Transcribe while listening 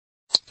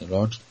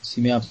Lord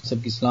इसी में आप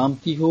सबकी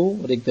सलामती हो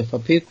और एक दफा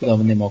फिर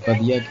खुदावंद ने मौका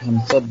दिया कि हम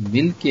सब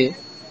मिल के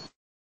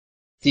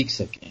सीख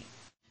सकें।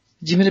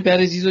 जी मेरे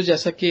प्यारे अजीजों,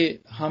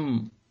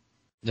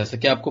 जैसा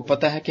कि आपको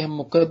पता है कि हम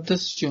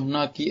मुकद्दस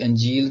यूहन्ना की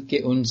अंजील के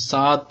उन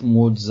 7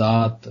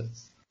 मोजज़ात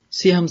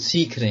से हम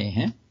सीख रहे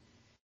हैं।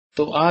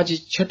 तो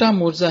आज छठा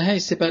मोजज़ा है।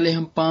 इससे पहले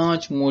हम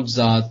 5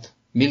 मोजज़ात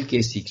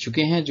मिलके सीख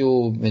चुके हैं।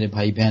 जो मेरे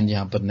भाई बहन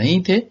यहां पर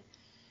नहीं थे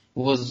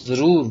वो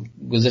जरूर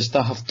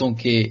गुज़श्ता हफ्तों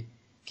की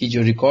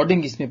जो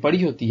रिकॉर्डिंग इसमें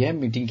पड़ी होती है,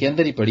 मीटिंग के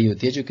अंदर ही पड़ी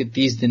होती है, जो कि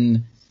 30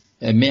 दिन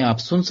में आप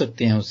सुन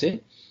सकते हैं उसे,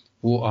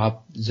 वो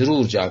आप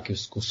जरूर जाके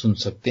उसको सुन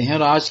सकते हैं।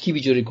 और आज की भी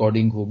जो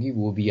रिकॉर्डिंग होगी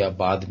वो भी आप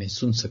बाद में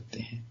सुन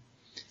सकते हैं।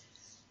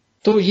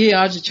 तो ये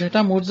आज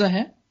छठा मोजज़ा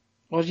है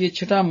और ये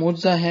छठा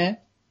मोजज़ा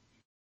है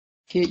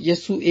कि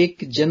यीशु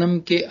एक जन्म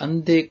के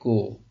अंधे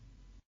को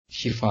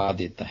शिफा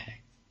देता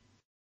है।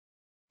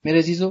 मेरे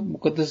अजीजों,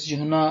 मुकद्दस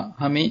यूहन्ना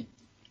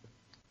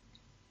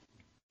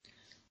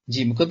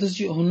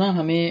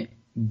हमें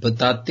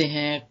बताते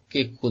हैं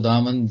कि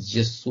खुदावंद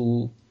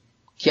यीशु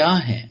क्या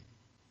है,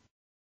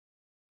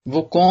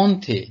 वो कौन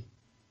थे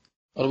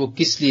और वो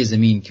किस लिए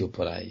जमीन के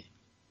ऊपर आए।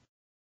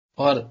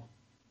 और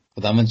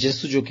खुदावंद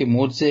यीशु जो कि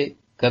मोजज़े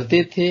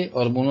करते थे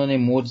और उन्होंने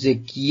मोजज़े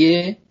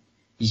किए,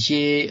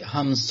 ये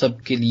हम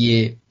सब के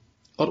लिए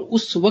और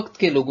उस वक्त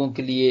के लोगों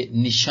के लिए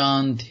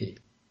निशान थे।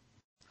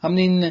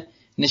 हमने इन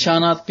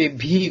निशानात पे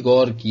भी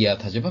गौर किया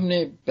था जब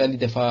हमने पहली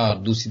दफा और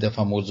दूसरी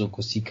दफा मोजों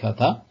को सीखा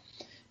था।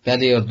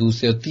 पहले और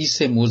दूसरे और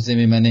तीसरे मोजज़े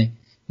में मैंने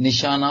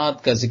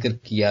निशानात का जिक्र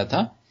किया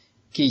था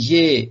कि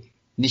ये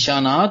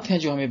निशानात हैं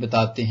जो हमें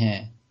बताते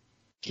हैं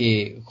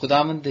कि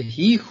खुदावंद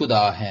ही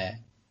खुदा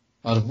है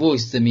और वो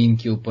इस जमीन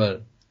के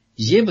ऊपर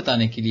ये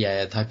बताने के लिए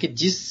आया था कि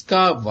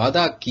जिसका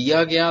वादा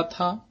किया गया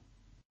था,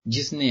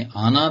 जिसने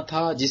आना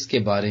था, जिसके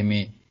बारे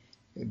में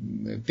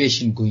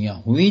पेशन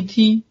गोइयां हुई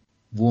थी,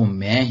 वो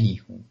मैं ही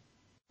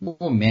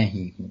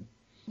हूं।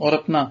 और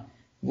अपना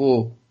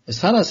वो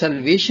सारा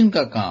सैल्वेशन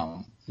का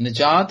काम,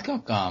 निजात का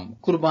काम,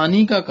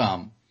 कुर्बानी का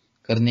काम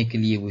करने के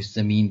लिए वो इस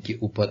जमीन के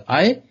ऊपर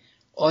आए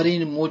और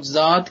इन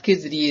मोजज़ात के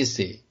जरिए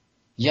से,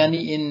 यानी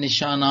इन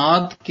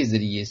निशानात के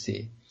जरिए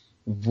से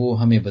वो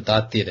हमें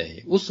बताते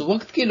रहे, उस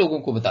वक्त के लोगों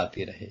को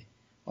बताते रहे।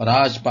 और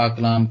आज पाक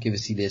कलाम के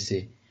वसीले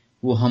से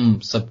वो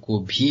हम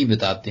सबको भी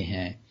बताते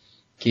हैं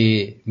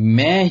कि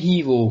मैं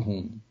ही वो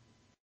हूं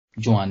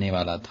जो आने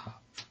वाला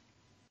था।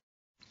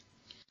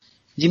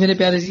 जी मेरे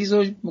प्यारे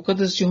अजीजों,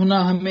 मुकद्दस यूहन्ना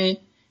हमें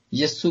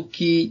यीशु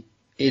की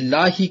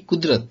इलाही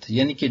कुदरत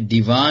यानी कि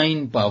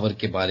डिवाइन पावर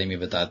के बारे में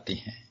बताते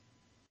हैं।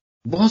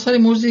 बहुत सारे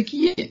मोजज़े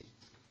किए,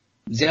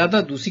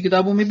 ज्यादा दूसरी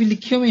किताबों में भी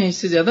लिखे हुए हैं,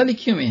 इससे ज्यादा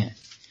लिखे हुए हैं,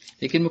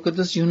 लेकिन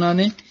मुकद्दस यूहन्ना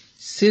ने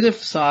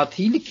सिर्फ 7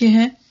 ही लिखे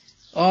हैं।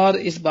 और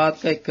इस बात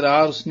का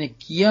इकरार उसने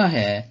किया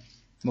है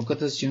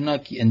मुकद्दस यूहन्ना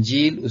की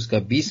अंजील उसका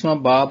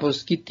 20वां बाब और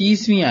उसकी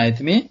 30वीं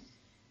आयत में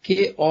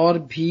कि और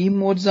भी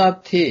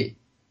मोजज़ात थे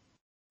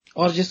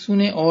और यीशु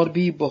ने और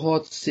भी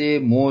बहुत से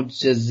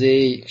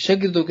मोजज़े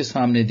शागिर्दों के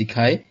सामने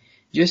दिखाए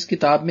जो इस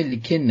किताब में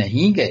लिखे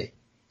नहीं गए,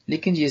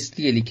 लेकिन ये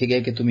इसलिए लिखे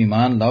गए कि तुम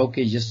ईमान लाओ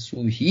कि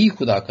यीशु ही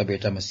खुदा का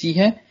बेटा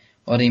मसीह है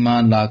और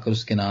ईमान लाकर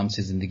उसके नाम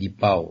से जिंदगी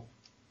पाओ।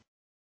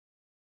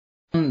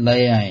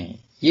 ले आए,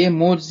 ये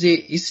मोजज़े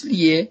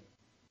इसलिए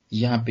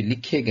यहां पे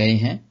लिखे गए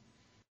हैं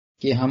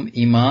कि हम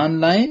ईमान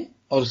लाएं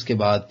और उसके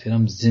बाद फिर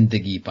हम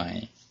जिंदगी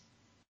पाएं।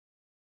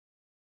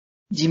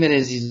 जी मेरे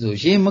अजीजों,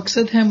 ये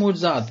मकसद है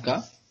मोजज़ात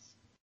का।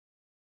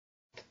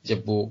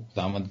 जब वो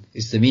खुदावंद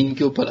इस जमीन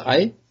के ऊपर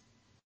आए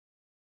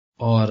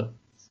और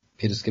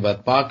फिर उसके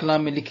बाद पाक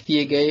कलाम में लिख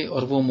दिए गए,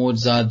 और वो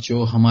मोजज़ात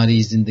जो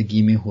हमारी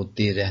जिंदगी में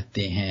होते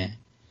रहते हैं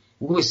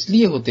वो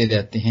इसलिए होते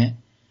रहते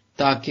हैं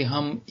ताकि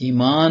हम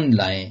ईमान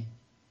लाएं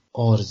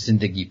और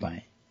जिंदगी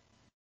पाएं।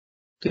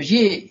 तो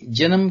ये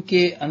जन्म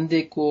के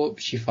अंधे को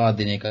शिफा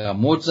देने का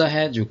मोजज़ा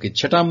है जो कि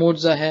छठा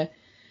मोजज़ा है।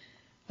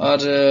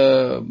 और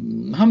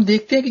हम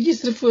देखते हैं कि ये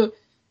सिर्फ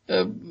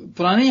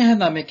पुराने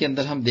अहदनामे के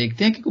अंदर हम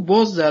देखते हैं कि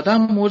बहुत ज्यादा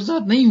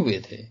मोजज़ात नहीं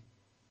हुए थे।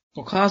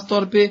 तो खास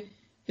तौर पे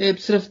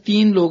सिर्फ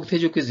 3 लोग थे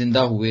जो कि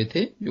जिंदा हुए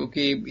थे, जो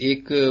कि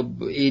एक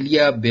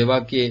एलिया बेवा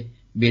के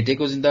बेटे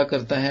को जिंदा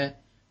करता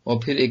है और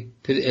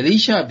फिर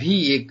एलीशा भी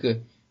एक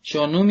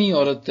शौनूमी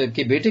औरत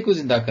के बेटे को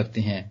जिंदा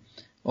करते हैं,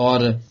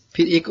 और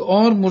फिर एक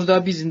और मुर्दा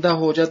भी जिंदा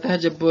हो जाता है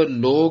जब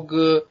लोग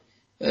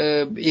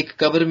एक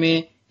कब्र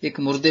में एक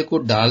मुर्दे को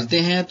डालते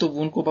हैं तो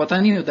उनको पता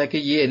नहीं होता कि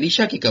ये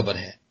एलीशा की कब्र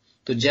है।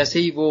 तो जैसे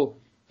ही वो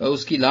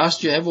उसकी लाश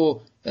जो है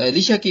वो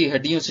एलीशा की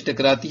हड्डियों से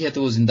टकराती है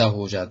तो वो जिंदा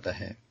हो जाता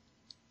है।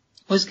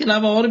 और इसके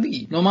अलावा और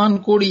भी, नोमान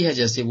कोड़ी है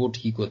जैसे, वो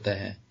ठीक होता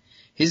है।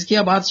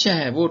 हिजकिया बादशाह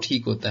है, वो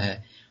ठीक होता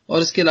है।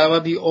 और इसके अलावा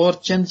भी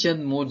और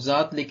चंद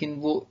मोजज़ात, लेकिन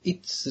वो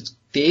इस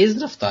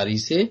तेज रफ्तारी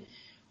से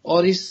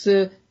और इस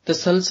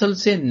तसलसल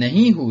से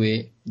नहीं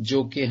हुए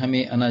जो कि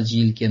हमें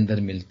अनाजील के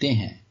अंदर मिलते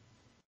हैं।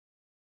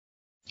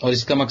 और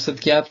इसका मकसद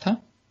क्या था?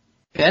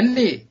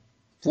 पहले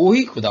वो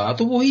ही खुदा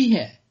तो वही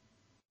है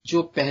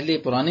जो पहले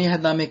पुराने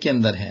अहदनामे के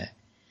अंदर है,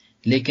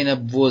 लेकिन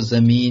अब वो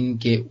जमीन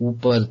के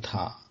ऊपर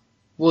था,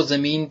 वो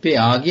जमीन पे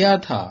आ गया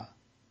था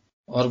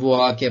और वो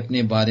आके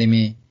अपने बारे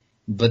में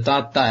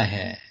बताता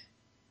है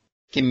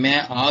कि मैं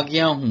आ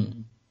गया हूं,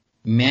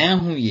 मैं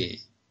हूं ये,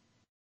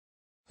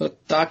 और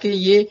ताकि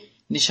ये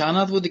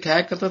निशानात वो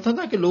दिखाया करता था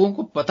ताकि लोगों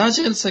को पता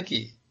चल सके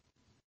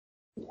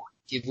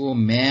कि वो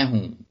मैं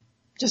हूं।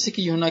 जैसे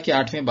कि यूहन्ना के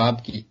 8वें बाब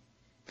की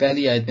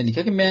पहली आयत में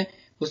लिखा कि मैं,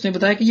 उसने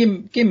बताया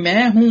कि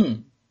मैं हूं।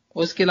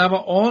 और इसके अलावा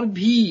और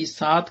भी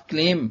 7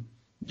 क्लेम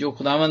जो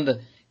खुदावंद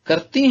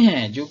करते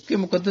हैं, जो कि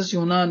मुकद्दस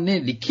यूहन्ना ने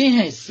लिखे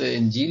हैं इस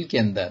इंजील के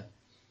अंदर।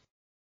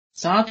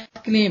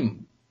 7 क्लेम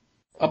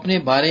अपने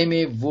बारे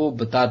में वो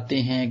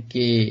बताते हैं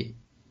कि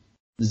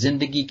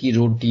जिंदगी की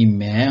रोटी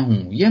मैं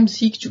हूं। ये हम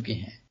सीख चुके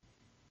हैं।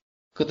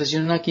 मुकद्दस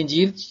यूहन्ना की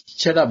इंजील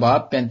 6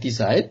 बाब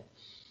 35 आयत।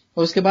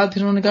 और उसके बाद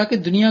फिर उन्होंने कहा कि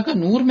दुनिया का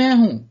नूर मैं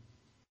हूं।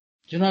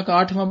 यूहन्ना का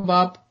 8वां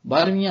बाब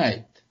 12वीं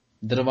आयत,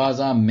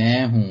 दरवाजा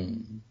मैं हूं,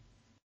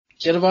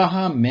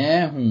 चरवाहा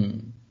मैं हूं,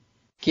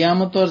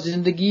 क़यामत और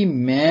जिंदगी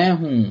मैं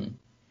हूं,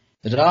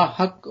 राह,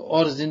 हक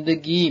और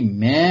जिंदगी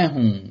मैं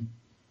हूं,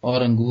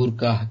 और अंगूर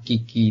का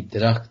हकीकी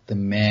दरख्त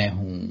मैं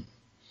हूं।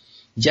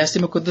 जैसे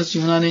मुकद्दस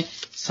यूहन्ना ने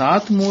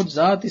 7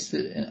 मोजज़ात इस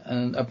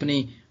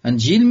अपनी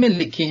अंजील में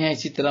लिखे हैं,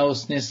 इसी तरह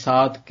उसने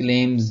 7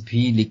 क्लेम्स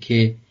भी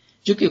लिखे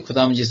जो कि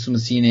खुदावंद यीशु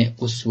मसीह ने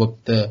उस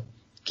वक्त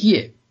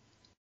किए,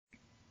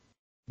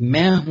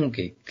 मैं हूं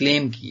के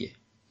क्लेम किए।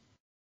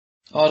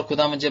 और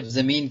खुदावंद जब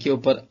जमीन के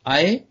ऊपर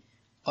आए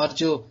और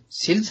जो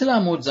सिलसिला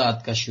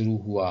मोजज़ात का शुरू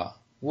हुआ,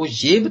 वो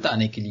ये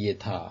बताने के लिए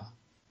था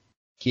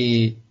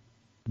कि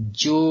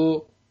जो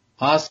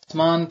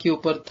आसमान के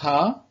ऊपर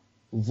था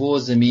वो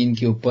जमीन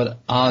के ऊपर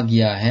आ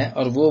गया है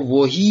और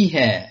वो ही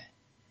है।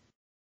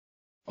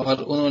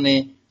 और उन्होंने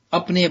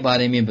अपने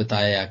बारे में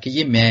बताया कि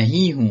ये मैं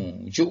ही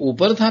हूं जो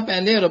ऊपर था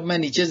पहले, और अब मैं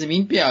नीचे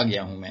जमीन पे आ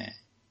गया हूं मैं।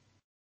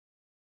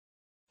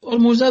 और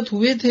मोजज़ात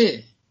हुए थे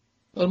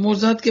और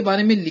मोजज़ात के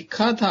बारे में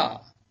लिखा था,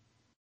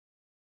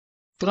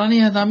 पुराने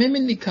हदामे में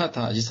लिखा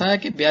था। यशायाह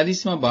के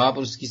 42वां बाब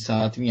और उसकी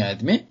 7वीं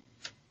आयत में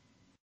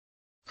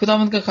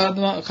खुदावंद का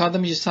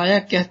खादम यशायाह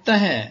कहता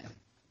है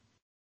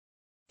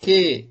कि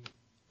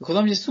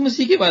खुदावंद यीशु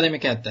मसीह के बारे में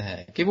कहता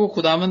है कि वो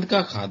खुदावंद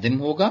का खादिम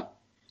होगा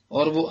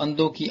और वो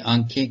अंधों की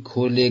आंखें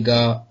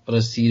खोलेगा और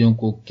असीरों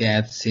को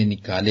कैद से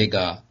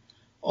निकालेगा,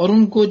 और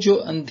उनको जो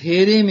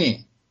अंधेरे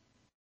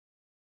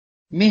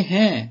में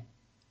हैं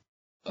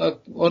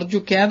और जो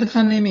कैद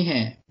खाने में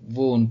हैं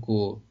वो उनको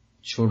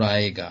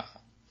छुड़ाएगा।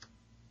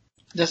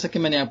 जैसा कि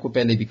मैंने आपको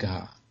पहले भी कहा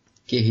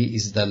कि he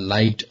is the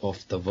light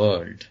of the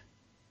world.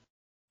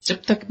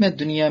 जब तक मैं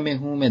दुनिया में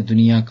हूं, मैं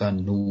दुनिया का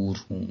नूर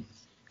हूं।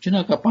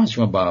 यूहन्ना का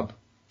 5वां बाब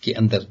के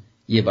अंदर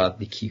ये बात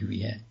लिखी हुई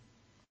है।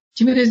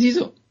 जी मेरे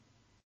अजीजों,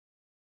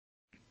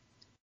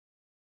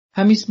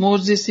 हम इस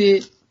मोर्जे से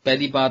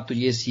पहली बात तो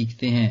ये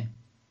सीखते हैं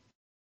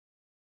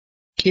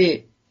कि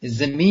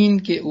जमीन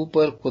के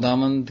ऊपर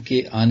खुदावंद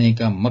के आने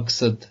का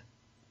मकसद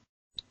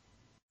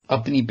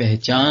अपनी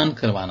पहचान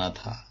करवाना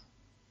था,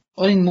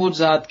 और इन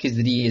मोजज़ात के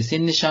जरिए से,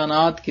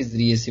 निशानात के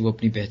जरिए से वो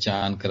अपनी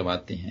पहचान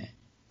करवाते हैं।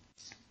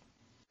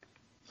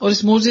 और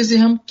इस मोर्जे से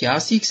हम क्या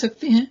सीख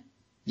सकते हैं?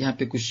 यहां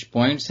पे कुछ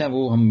पॉइंट्स हैं,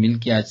 वो हम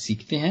मिलके आज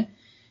सीखते हैं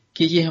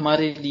कि ये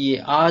हमारे लिए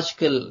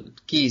आजकल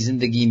की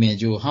जिंदगी में,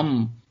 जो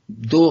हम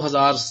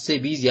 2000 से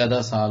भी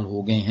ज्यादा साल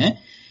हो गए हैं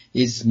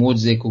इस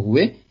मोर्जे को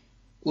हुए,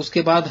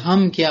 उसके बाद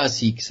हम क्या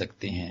सीख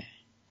सकते हैं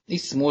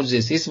इस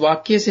मोर्जे से, इस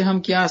वाक्य से हम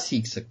क्या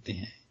सीख सकते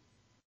हैं?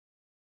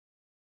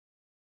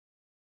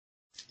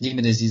 जी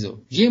मेरे अजीजों,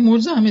 ये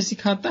मोर्जा हमें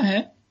सिखाता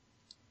है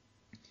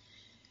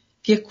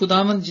कि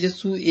खुदावंद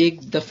यीशु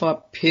एक दफा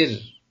फिर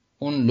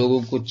उन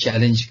लोगों को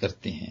चैलेंज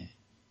करते हैं।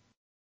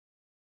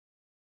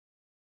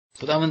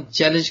 खुदावंद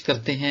चैलेंज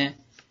करते हैं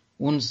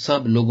उन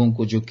सब लोगों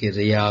को जो कि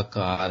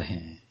रियाकार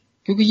हैं,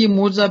 क्योंकि ये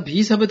मोर्जा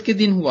भी सब्त के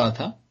दिन हुआ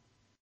था,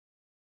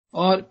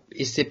 और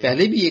इससे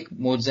पहले भी एक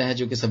मोर्जा है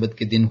जो कि सब्त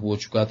के दिन हो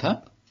चुका था,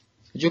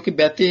 जो कि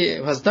बैते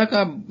हसदा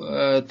का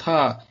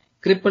था।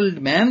 क्रिपल्ड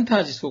मैन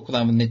था जिसको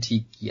खुदावंद ने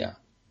ठीक किया,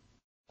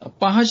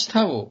 अपाहज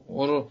था वो,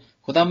 और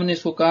खुदावंद ने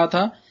इसको कहा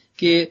था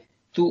कि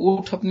तू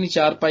उठ, अपनी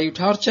चारपाई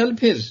उठा और चल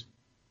फिर।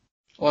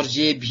 और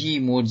ये भी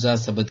मोर्जा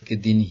सब्त के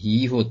दिन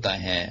ही होता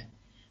है,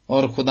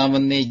 और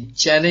खुदावंद ने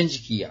चैलेंज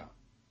किया।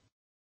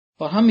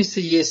 और हम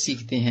इससे ये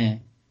सीखते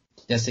हैं,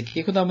 जैसे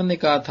कि खुदावंद ने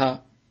कहा था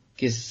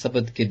कि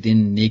सब्त के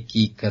दिन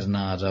नेकी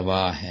करना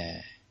रवा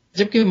है,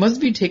 जबकि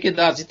मजहबी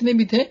ठेकेदार जितने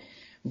भी थे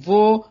वो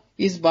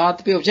इस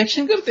बात पे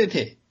ऑब्जेक्शन करते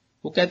थे।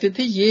 वो कहते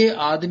थे ये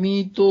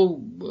आदमी तो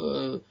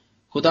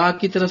खुदा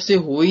की तरफ से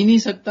हो ही नहीं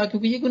सकता,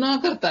 क्योंकि ये गुनाह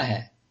करता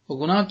है। वो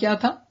गुनाह क्या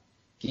था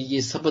कि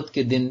ये सब्त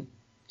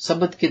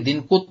के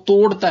दिन को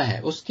तोड़ता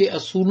है, उसके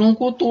असूलों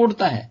को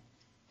तोड़ता है।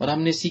 और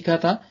हमने सीखा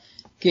था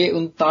कि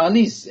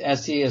 39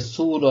 ऐसे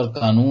असूल और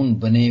कानून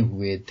बने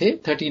हुए थे,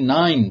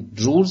 39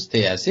 रूल्स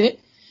थे ऐसे,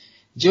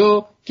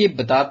 जो कि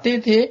बताते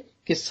थे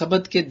कि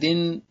सब्त के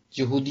दिन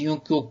यहूदियों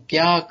को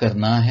क्या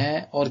करना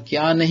है और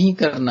क्या नहीं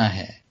करना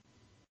है।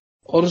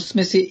 और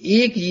उसमें से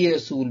एक ये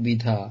असूल भी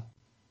था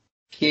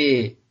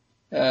कि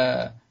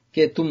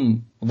तुम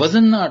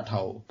वजन ना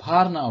उठाओ,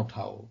 भार ना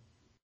उठाओ,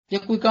 या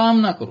कोई काम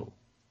ना करो।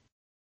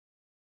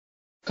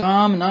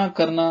 काम ना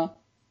करना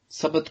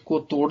सब्त को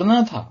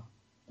तोड़ना था।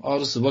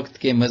 और उस वक्त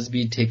के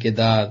मजहबी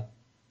ठेकेदार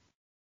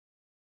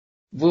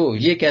वो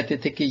ये कहते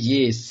थे कि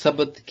ये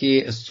सबत के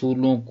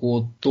असूलों को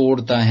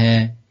तोड़ता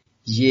है,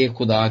 ये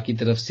खुदा की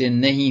तरफ से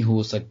नहीं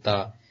हो सकता।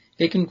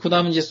 लेकिन खुदा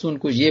यीशु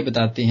उनको ये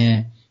बताते हैं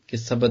कि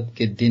सबत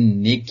के दिन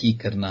नेकी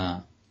करना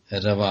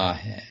रवा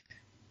है।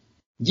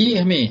 ये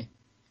हमें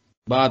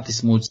बात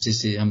इस मोजे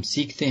से हम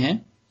सीखते हैं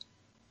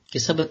कि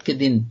सबत के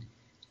दिन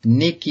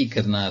नेकी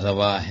करना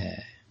रवा है।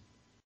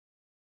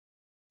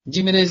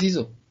 जी मेरे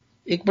अजीजों,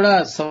 एक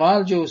बड़ा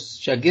सवाल जो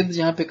शागिर्द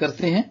यहां पे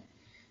करते हैं,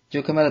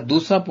 जो कि हमारा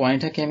दूसरा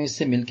पॉइंट है कि हम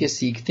इससे मिलकर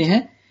सीखते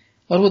हैं,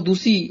 और वो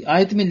दूसरी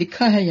आयत में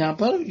लिखा है यहां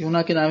पर,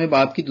 यूहन्ना के नामे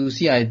बाब की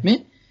दूसरी आयत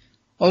में।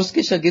 और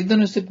उसके शागिर्दों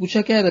ने उससे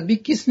पूछा, क्या रब्बी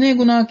किसने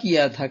गुनाह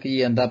किया था कि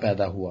ये अंधा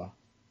पैदा हुआ,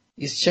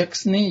 इस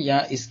शख्स ने या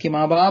इसके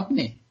मां बाप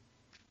ने?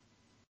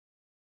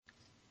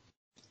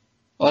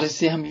 और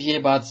इससे हम ये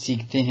बात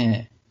सीखते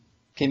हैं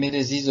कि मेरे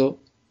अजीजों,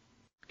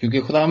 क्योंकि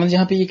खुदावंद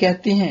यहां पे ये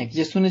कहते हैं कि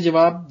यीशु ने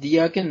जवाब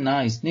दिया कि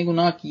ना इसने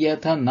गुनाह किया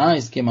था ना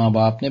इसके मां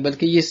बाप ने,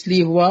 बल्कि ये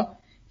इसलिए हुआ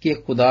कि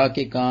खुदा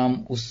के काम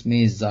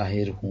उसमें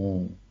जाहिर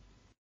हों।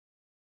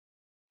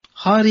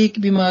 हर एक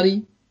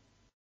बीमारी,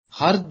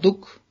 हर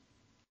दुख,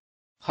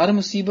 हर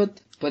मुसीबत,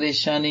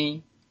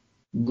 परेशानी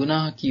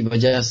गुनाह की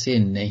वजह से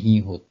नहीं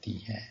होती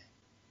है।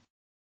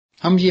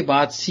 हम ये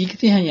बात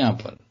सीखते हैं यहां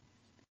पर।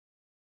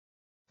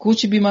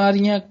 कुछ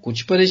बीमारियां,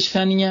 कुछ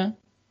परेशानियां,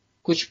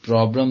 कुछ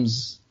प्रॉब्लम्स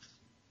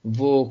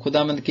वो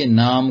खुदामंद के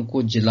नाम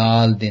को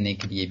जलाल देने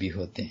के लिए भी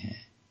होते हैं,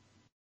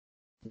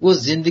 वो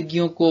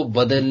जिंदगियों को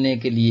बदलने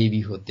के लिए भी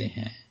होते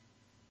हैं,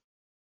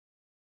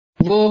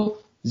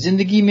 वो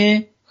जिंदगी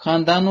में,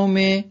 खानदानों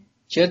में,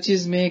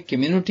 चर्चिज में,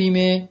 कम्युनिटी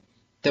में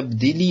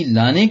तब्दीली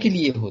लाने के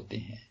लिए होते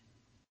हैं।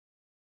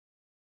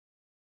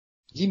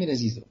 जी मेरे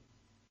अजीजों,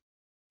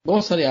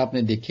 बहुत सारे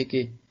आपने देखे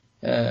कि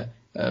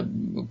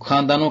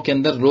खानदानों के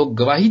अंदर लोग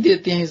गवाही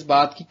देते हैं इस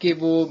बात की कि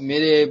वो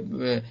मेरे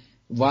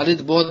वालिद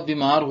बहुत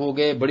बीमार हो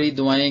गए, बड़ी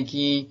दुआएं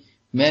की,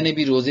 मैंने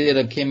भी रोजे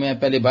रखे, मैं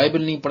पहले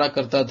बाइबल नहीं पढ़ा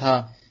करता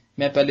था,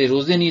 मैं पहले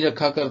रोजे नहीं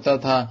रखा करता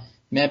था,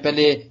 मैं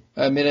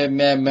पहले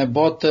मैं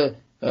बहुत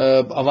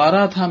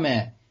आवारा था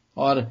मैं,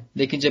 और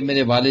लेकिन जब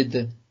मेरे वालिद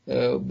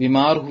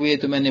बीमार हुए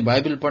तो मैंने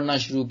बाइबल पढ़ना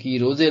शुरू की,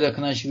 रोजे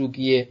रखना शुरू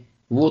किए,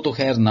 वो तो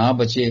खैर ना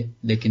बचे,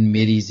 लेकिन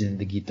मेरी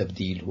जिंदगी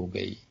तब्दील हो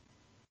गई,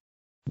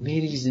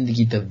 मेरी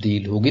जिंदगी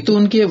तब्दील हो गई। तो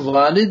उनके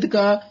वालिद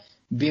का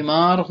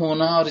बीमार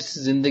होना और इस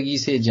जिंदगी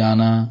से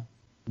जाना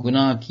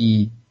गुनाह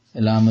की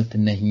अलामत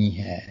नहीं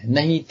है,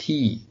 नहीं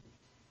थी।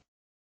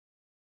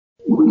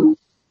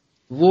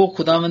 वो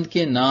खुदावंद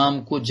के नाम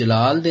को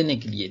जलाल देने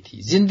के लिए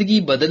थी, जिंदगी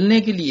बदलने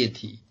के लिए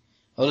थी,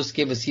 और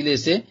उसके वसीले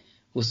से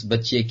उस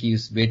बच्चे की,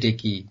 उस बेटे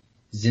की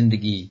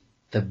जिंदगी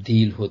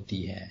तब्दील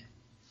होती है।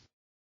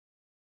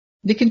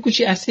 लेकिन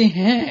कुछ ऐसे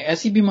हैं,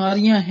 ऐसी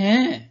बीमारियां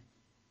हैं,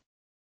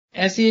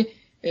 ऐसे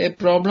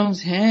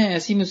प्रॉब्लम्स हैं,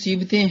 ऐसी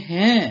मुसीबतें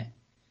हैं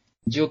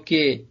जो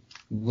कि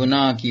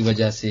गुनाह की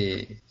वजह से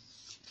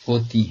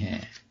होती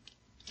हैं,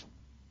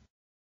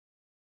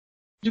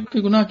 जो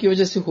कि गुनाह की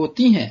वजह से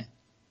होती हैं।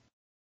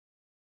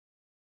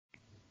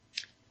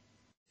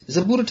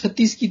 ज़बूर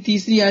 38 की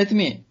तीसरी आयत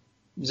में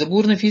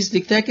ज़बूर नफीस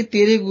लिखता है कि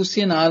तेरे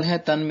गुस्से नाल है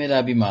तन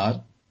मेरा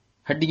बीमार,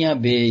 हड्डियां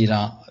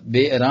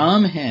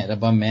बेआराम हैं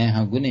रब्बा मैं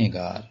हां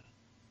गुनहगार।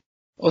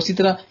 और इसी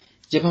तरह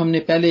जब हमने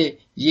पहले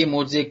ये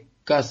मौजज़े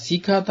का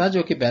सीखा था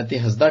जो कि बैत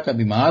हसदा का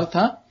बीमार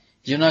था,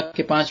 यूहन्ना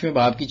के 5वें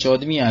बाब की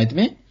 14वीं आयत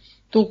में,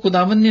 तो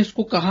खुदावंद ने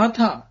उसको कहा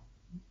था,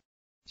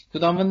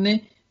 खुदावंद ने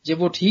जब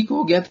वो ठीक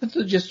हो गया था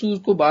तो यीशु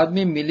उसको बाद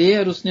में मिले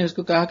और उसने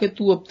उसको कहा कि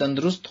तू अब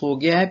तंदुरुस्त हो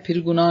गया है,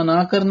 फिर गुनाह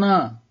ना करना।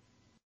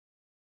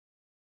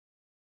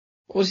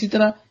 और इसी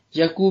तरह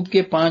याकूब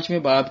के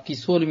 5वें बाब की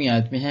 16वीं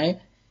आयत में है,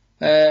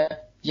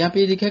 यहां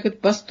पे लिखा है कि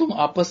बस तुम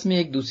आपस में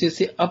एक दूसरे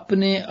से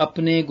अपने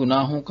अपने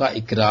गुनाहों का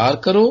इकरार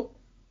करो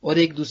और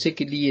एक दूसरे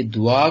के लिए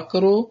दुआ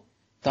करो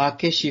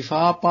ताकि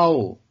शिफा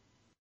पाओ।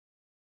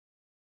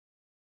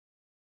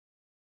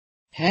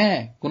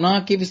 है, गुनाह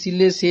के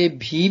वसीले से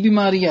भी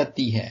बीमारी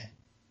आती है,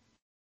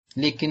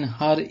 लेकिन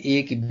हर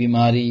एक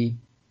बीमारी,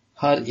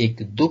 हर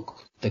एक दुख,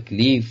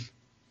 तकलीफ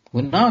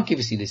गुनाह के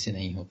वसीले से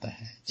नहीं होता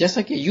है।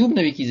 जैसा कि अय्यूब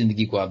नबी की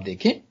जिंदगी को आप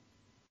देखें,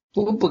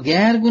 तो वो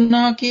बगैर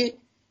गुनाह के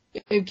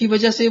की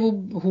वजह से वो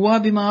हुआ,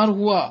 बीमार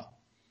हुआ,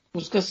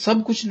 उसका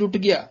सब कुछ लुट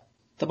गया,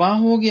 तबाह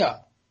हो गया,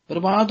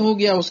 बर्बाद हो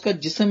गया, उसका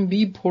जिस्म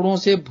भी फोड़ों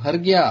से भर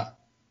गया,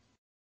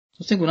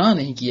 उसने गुनाह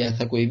नहीं किया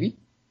था कोई भी।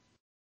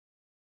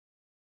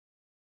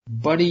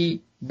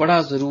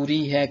 बड़ा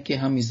जरूरी है कि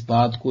हम इस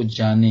बात को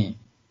जानें,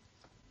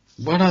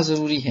 बड़ा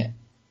जरूरी है।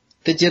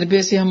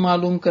 तजर्बे से हम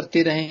मालूम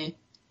करते रहें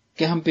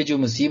कि हम पे जो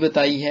मुसीबत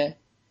आई है,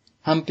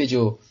 हम पे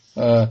जो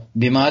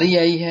बीमारी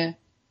आई है,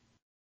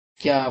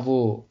 क्या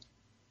वो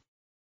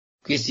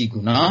किसी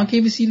गुनाह के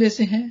वसीले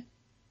से है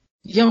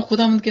या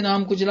खुदावंद के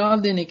नाम को जलाल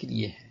देने के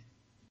लिए है।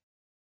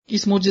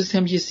 इस मौजूद से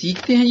हम ये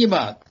सीखते हैं ये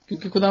बात,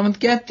 क्योंकि खुदावंद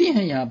कहते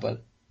हैं यहां पर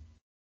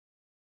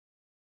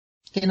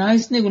कि ना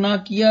इसने गुनाह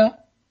किया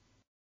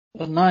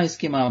और ना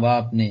इसके मां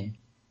बाप ने,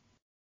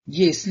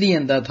 ये इसलिए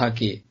अंधा था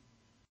कि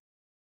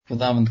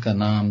खुदावंद का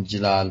नाम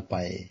जलाल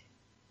पाए।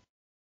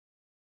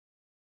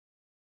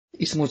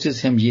 इस मौजूद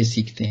से हम ये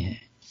सीखते हैं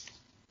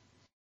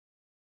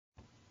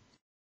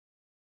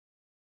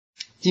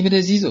जी मेरे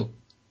अजीजों,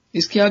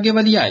 इसके आगे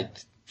वाली आयत,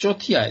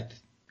 चौथी आयत,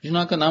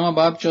 यूहन्ना का नामा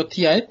बाब,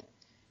 चौथी आयत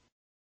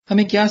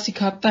हमें क्या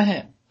सिखाता है?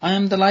 I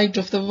am the light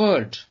of the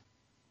world.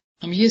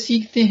 हम ये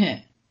सीखते हैं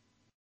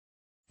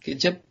कि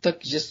जब तक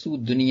यीशु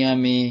दुनिया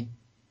में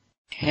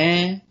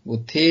हैं,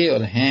 वो थे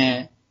और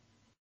हैं,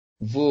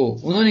 वो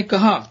उन्होंने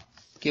कहा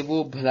कि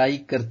वो भलाई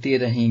करते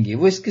रहेंगे,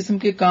 वो इस किस्म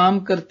के काम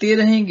करते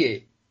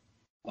रहेंगे।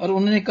 और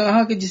उन्होंने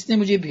कहा कि जिसने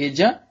मुझे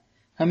भेजा,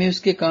 हमें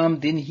उसके काम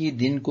दिन ही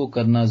दिन को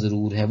करना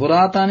जरूर है। वो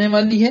रात आने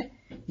वाली है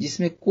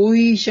जिसमें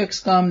कोई शख्स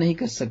काम नहीं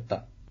कर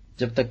सकता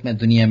जब तक मैं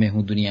दुनिया में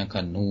हूं, दुनिया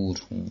का नूर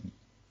हूं।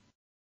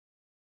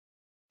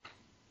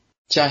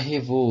 चाहे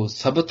वो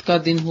सबत का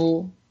दिन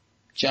हो,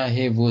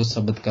 चाहे वो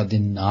सबत का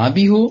दिन ना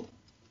भी हो,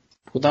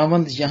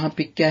 खुदावंद यहां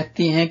पे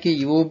कहते हैं कि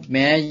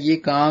मैं ये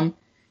काम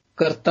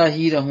करता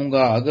ही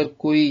रहूंगा। अगर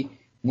कोई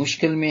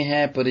मुश्किल में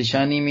है,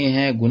 परेशानी में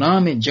है, गुनाह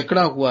में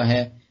जकड़ा हुआ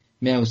है,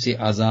 मैं उसे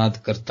आजाद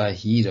करता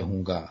ही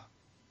रहूंगा।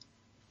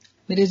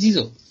 मेरे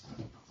अजीजों,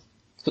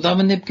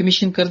 खुदावंद ने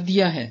कमीशन कर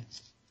दिया है।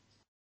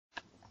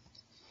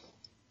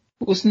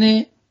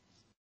 उसने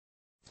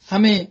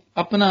हमें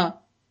अपना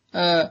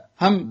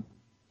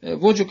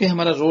वो जो कि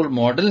हमारा रोल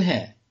मॉडल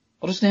है,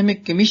 और उसने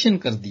हमें कमीशन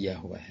कर दिया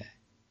हुआ है।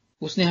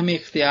 उसने हमें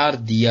इख्तियार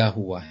दिया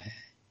हुआ है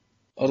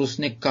और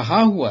उसने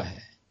कहा हुआ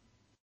है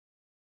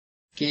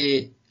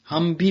कि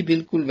हम भी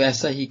बिल्कुल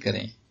वैसा ही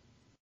करें,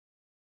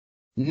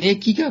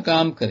 नेकी का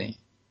काम करें।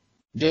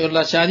 जो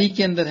लाचारी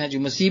के अंदर हैं, जो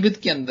मुसीबत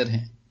के अंदर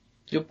हैं,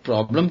 जो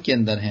प्रॉब्लम के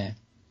अंदर हैं,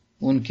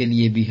 उनके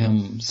लिए भी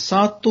हम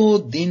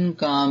सातों दिन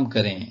काम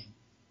करें।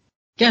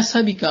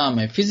 कैसा भी काम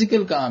है,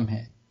 फिजिकल काम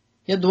है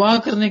या दुआ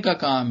करने का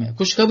काम है,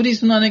 खुशखबरी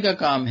सुनाने का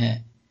काम है,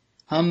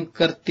 हम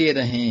करते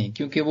रहें,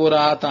 क्योंकि वो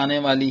रात आने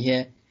वाली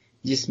है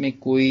जिसमें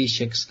कोई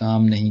शख्स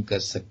काम नहीं कर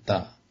सकता।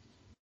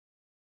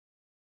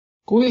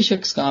 कोई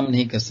शख्स काम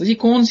नहीं कर सकता। ये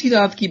कौन सी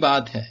रात की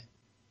बात है?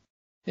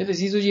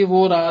 ये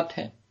वो रात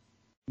है।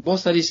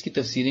 बहुत सारी इसकी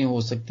तफसीरें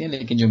हो सकती हैं,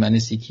 लेकिन जो मैंने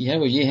सीखी है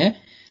वो ये है,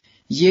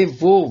 ये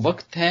वो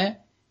वक्त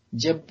है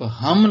जब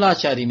हम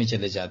लाचारी में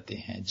चले जाते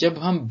हैं, जब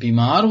हम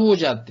बीमार हो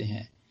जाते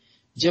हैं,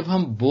 जब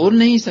हम बोल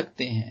नहीं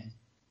सकते हैं,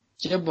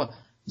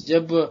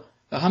 जब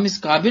हम इस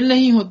काबिल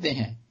नहीं होते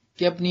हैं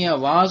कि अपनी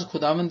आवाज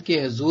खुदावंद के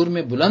हुजूर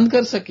में बुलंद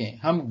कर सकें,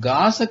 हम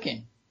गा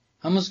सकें,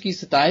 हम उसकी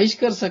सताइश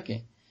कर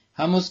सकें,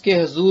 हम उसके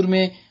हुजूर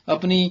में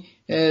अपनी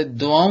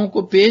दुआओं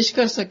को पेश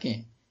कर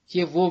सकें।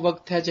 ये वो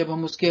वक्त है जब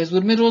हम उसके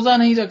हुजूर में रोजा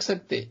नहीं रख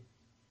सकते।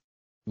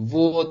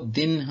 वो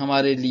दिन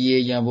हमारे लिए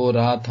या वो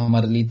रात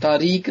हमारे लिए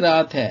तारीक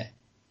रात है।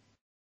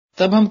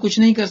 तब हम कुछ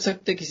नहीं कर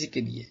सकते किसी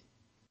के लिए।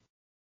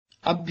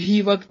 अब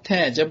भी वक्त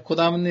है जब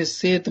खुदावंद ने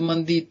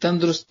सेहतमंदी,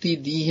 तंदुरुस्ती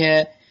दी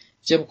है,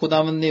 जब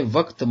खुदावंद ने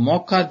वक्त,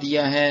 मौका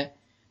दिया है,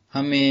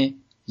 हमें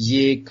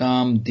ये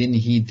काम दिन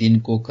ही दिन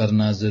को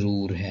करना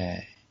जरूर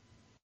है।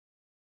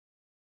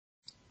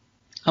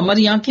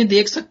 हमारी आंखें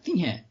देख सकती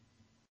हैं।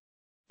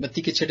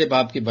 मत्ती के 6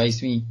 बाब के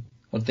 22वीं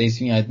और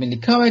 23वीं आयत में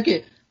लिखा हुआ है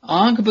कि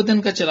आंख बदन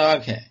का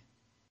चिराग है,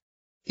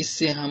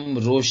 इससे हम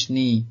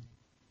रोशनी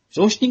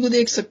को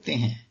देख सकते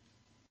हैं।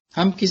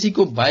 हम किसी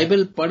को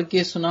बाइबल पढ़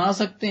के सुना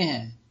सकते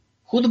हैं,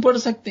 खुद पढ़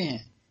सकते हैं,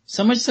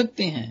 समझ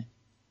सकते हैं।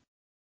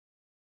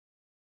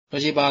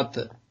 और ये बात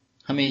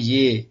हमें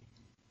ये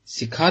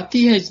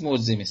सिखाती है इस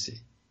मौजे में से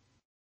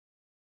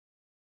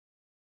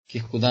कि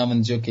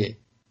खुदावंद जो के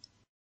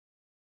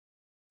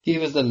He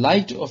was the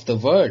light of the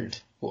world,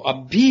 वो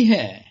अब भी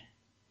है,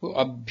 वो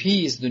अब भी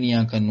इस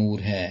दुनिया का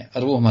नूर है,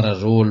 और वो हमारा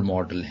रोल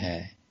मॉडल है।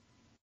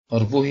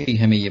 और वो ही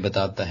हमें ये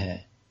बताता है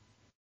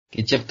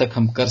कि जब तक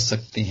हम कर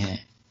सकते हैं,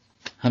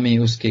 हमें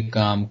उसके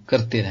काम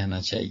करते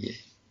रहना चाहिए।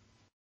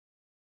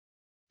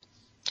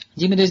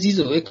 जी मेरे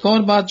अजीजों, एक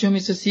और बात जो हम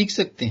इससे सीख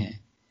सकते हैं,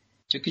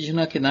 जो कि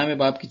यूहन्ना के नामे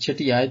बाब की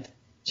 6 आयत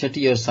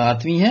 6 और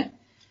 7वीं है,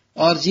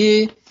 और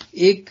ये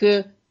एक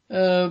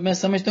मैं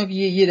समझता हूं कि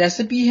ये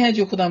रेसिपी है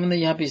जो खुदा ने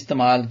यहां पे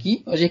इस्तेमाल की।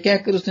 और ये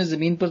कहकर उसने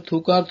जमीन पर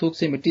थूका और थूक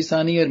से मिट्टी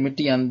सानी और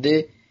मिट्टी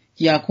अंधे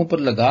की आंखों पर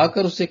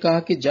लगाकर उससे कहा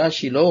कि जा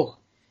शिलोह,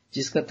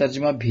 जिसका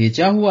तर्जमा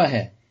भेजा हुआ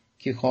है,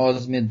 कि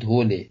हौज में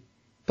धो ले।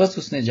 बस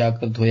उसने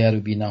जाकर धोया,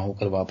 रूबीना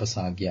होकर वापस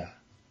आ गया।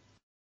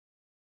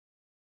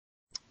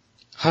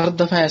 हर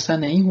दफा ऐसा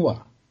नहीं हुआ,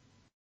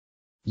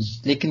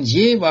 लेकिन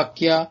ये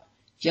वाकया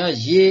या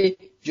ये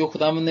जो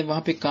खुदावंद ने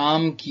वहां पे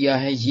काम किया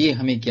है, ये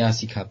हमें क्या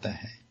सिखाता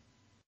है?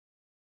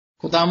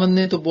 खुदावंद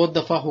ने तो बहुत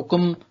दफा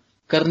हुक्म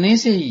करने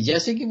से ही,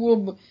 जैसे कि वो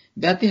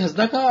बैत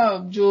हसदा का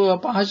जो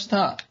अपाहज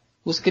था,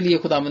 उसके लिए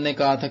खुदावंद ने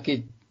कहा था कि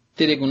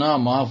तेरे गुनाह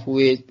माफ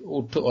हुए,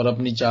 उठ और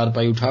अपनी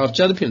चारपाई उठा और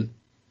चल फिर।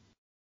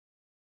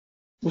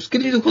 उसके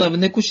लिए तो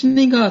खुदावंद ने कुछ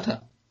नहीं कहा था,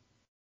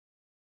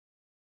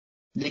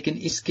 लेकिन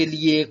इसके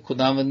लिए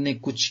खुदावंद ने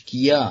कुछ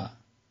किया।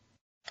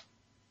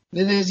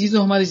 मेरे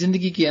अजीजों, हमारी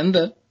जिंदगी के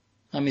अंदर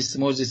हम इस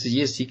मौजे से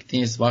ये सीखते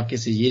हैं, इस वाक्य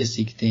से ये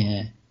सीखते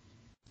हैं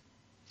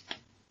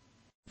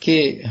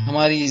कि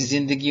हमारी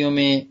जिंदगियों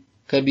में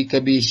कभी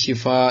कभी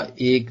शिफा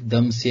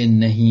एकदम से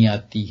नहीं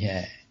आती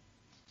है।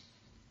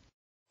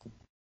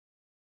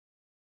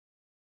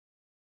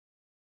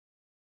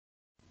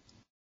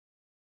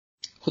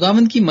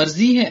 खुदावंद की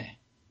मर्जी है,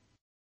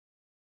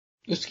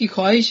 उसकी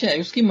ख्वाहिश है,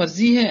 उसकी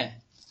मर्जी है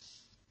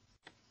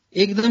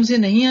एकदम से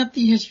नहीं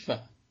आती है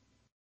शिफा।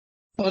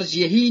 और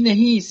यही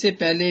नहीं, इससे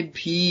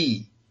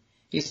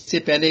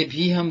पहले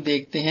भी हम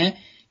देखते हैं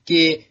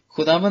कि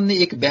खुदावंद ने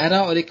एक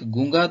बहरा और एक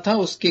गूंगा था,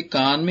 उसके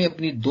कान में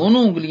अपनी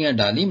दोनों उंगलियां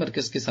डाली।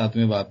 मरकज के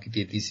 7वें बाब की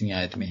 33वीं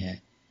आयत में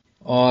है।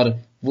 और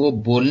वो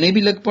बोलने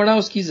भी लग पड़ा,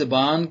 उसकी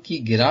जबान की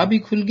गिरा भी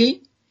खुल गई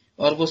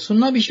और वो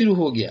सुनना भी शुरू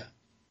हो गया।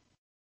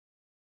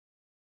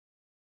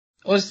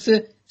 और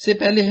इससे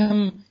पहले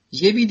हम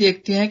ये भी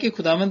देखते हैं कि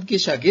खुदावंद के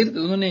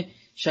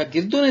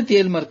शागिर्दों ने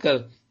तेल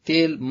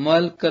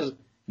मल कर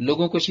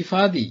लोगों को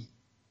शिफा दी।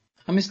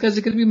 हम इसका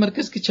जिक्र भी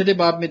मरकज के 6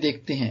 बाब में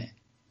देखते हैं।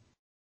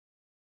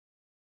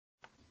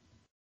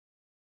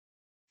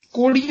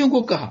 कोड़ियों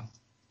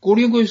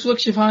को इस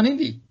वक्त शिफा नहीं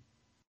दी।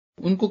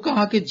 उनको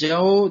कहा कि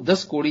जाओ,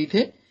 10 कोड़ी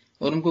थे,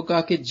 और उनको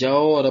कहा कि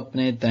जाओ और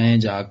अपने तय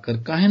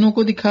जाकर काहिनों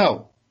को दिखाओ।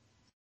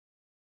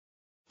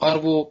 और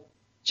वो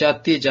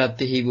जाते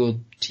जाते ही वो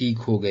ठीक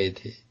हो गए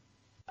थे।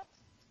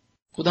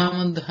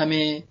 खुदावंद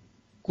हमें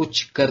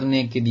कुछ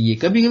करने के लिए,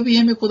 कभी कभी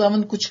हमें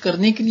खुदावंद कुछ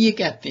करने के लिए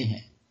कहते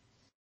हैं,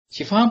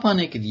 शिफा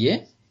पाने के लिए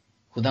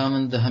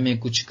खुदावंद हमें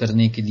कुछ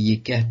करने के लिए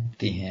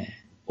कहते हैं।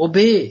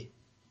 ओबे,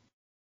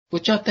 वो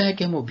चाहता है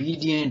कि हम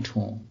ओबीडिएंट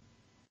हों,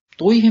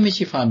 तो ही हमें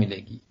शिफा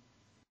मिलेगी।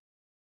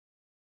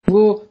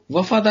 वो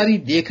वफादारी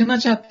देखना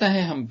चाहता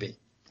है हम पे।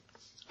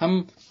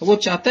 वो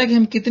चाहता है कि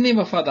हम कितने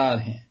वफादार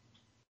हैं,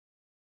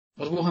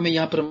 और वो हमें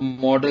यहां पर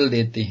मॉडल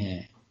देते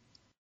हैं।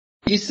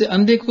 इस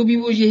अंधे को भी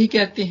वो यही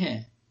कहते हैं।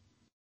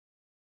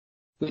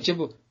 तो जब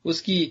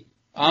उसकी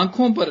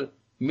आंखों पर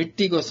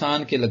मिट्टी को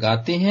सान के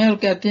लगाते हैं और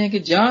कहते हैं कि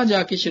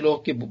जाके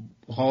शिलोह के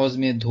हौज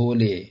में धो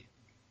ले,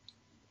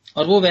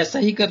 और वो वैसा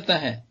ही करता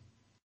है।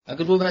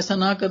 अगर वो वैसा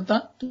ना करता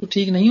तो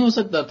ठीक नहीं हो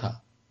सकता था,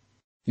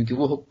 क्योंकि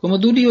वो हुक्म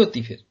अदूली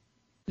होती फिर।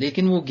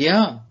 लेकिन वो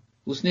गया,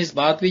 उसने इस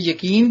बात पे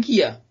यकीन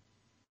किया,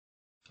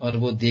 और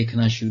वो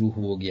देखना शुरू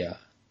हो गया।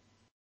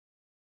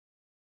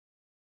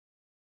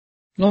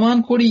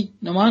 नौमान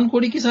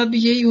कोड़ी के साथ भी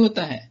यही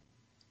होता है।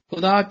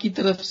 खुदा की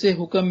तरफ से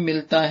हुक्म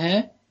मिलता है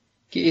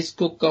कि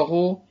इसको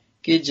कहो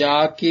कि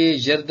जाके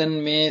यरदन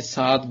में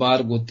 7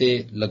 बार गोते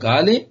लगा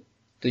ले,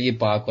 तो ये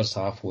पाक और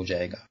साफ हो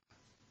जाएगा।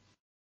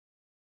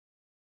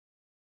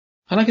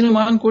 हालांकि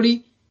नौमान कोड़ी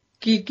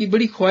की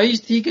बड़ी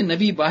ख्वाहिश थी कि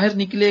नबी बाहर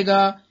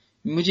निकलेगा,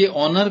 मुझे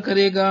ऑनर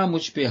करेगा,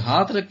 मुझ पे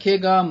हाथ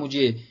रखेगा,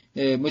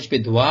 मुझ पे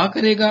दुआ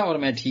करेगा और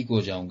मैं ठीक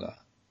हो जाऊंगा।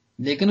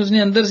 लेकिन उसने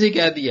अंदर से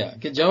कह दिया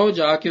कि जाओ,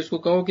 जाके उसको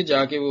कहो कि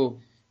जाके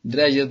वो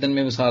दरिया यरदन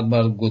में वो 7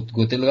 बार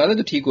गोते लगा ले,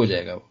 तो ठीक हो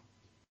जाएगा। वो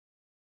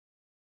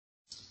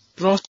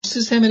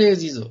प्रोसेस है मेरे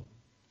अजीजों,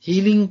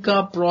 हीलिंग का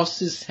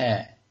प्रोसेस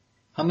है।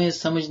 हमें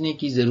समझने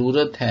की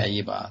जरूरत है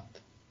ये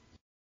बात।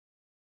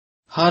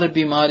 हर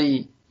बीमारी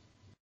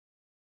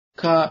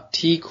का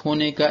ठीक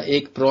होने का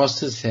एक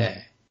प्रोसेस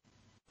है।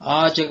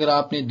 आज अगर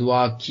आपने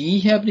दुआ की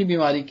है अपनी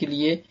बीमारी के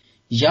लिए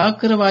या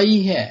करवाई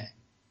है,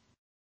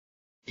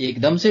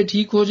 एकदम से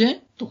ठीक हो जाए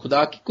तो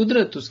खुदा की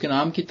कुदरत, उसके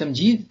नाम की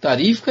तमजीद,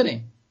 तारीफ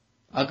करें।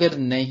 अगर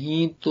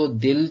नहीं तो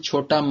दिल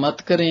छोटा मत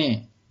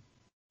करें,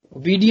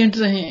 ओबीडिएंट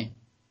रहें,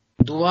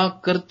 दुआ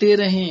करते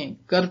रहें,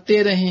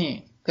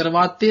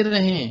 करवाते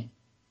रहें,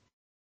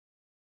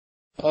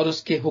 और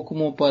उसके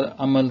हुक्मों पर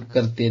अमल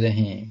करते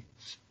रहें।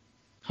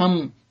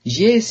 हम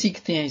ये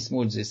सीखते हैं इस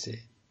मोज़े से।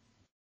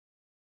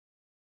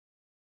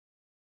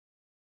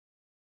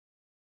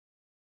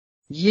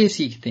 ये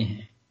सीखते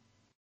हैं।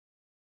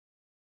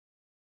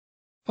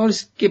 और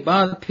इसके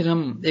बाद फिर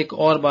हम एक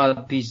और बात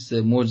भी इस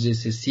मोज़े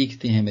से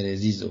सीखते हैं मेरे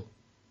अजीजों।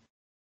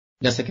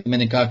 जैसा कि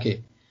मैंने कहा कि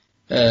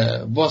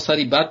बहुत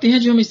सारी बातें हैं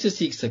जो हम इससे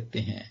सीख सकते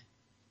हैं।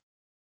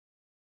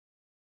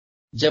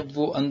 जब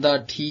वो अंधा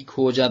ठीक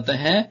हो जाता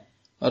है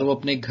और वो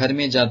अपने घर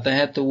में जाता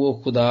है, तो वो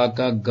खुदा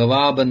का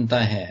गवाह बनता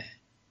है।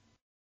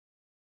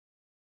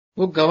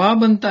 वो गवाह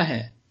बनता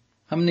है।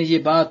 हमने ये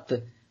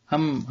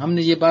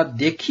बात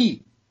देखी।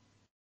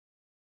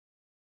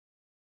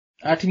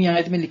 8वीं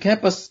आयत में लिखा है,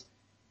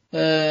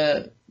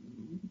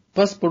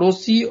 पस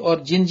पड़ोसी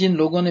और जिन जिन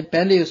लोगों ने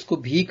पहले उसको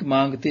भीख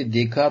मांगते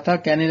देखा था,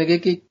 कहने लगे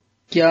कि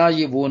क्या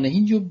ये वो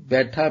नहीं जो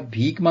बैठा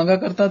भीख मांगा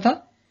करता था?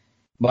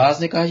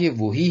 बाज ने कहा ये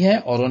वही है,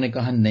 औरों ने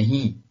कहा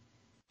नहीं,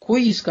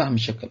 कोई इसका हम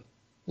शक्ल।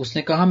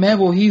 उसने कहा मैं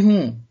वही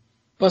हूं।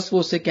 बस वो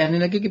उससे कहने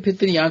लगे कि फिर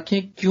तेरी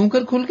आंखें क्यों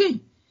कर खुल गई?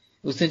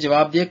 उसने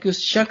जवाब दिया कि उस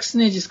शख्स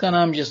ने जिसका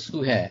नाम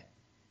यस्सु है,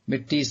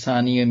 मिट्टी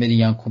सानी और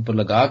मेरी आंखों पर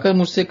लगाकर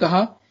मुझसे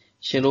कहा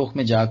शिलोह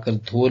में जाकर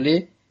धो ले।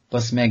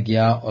 बस मैं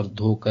गया और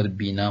धोकर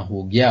बीना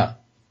हो गया।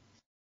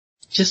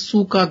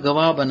 यस्सु का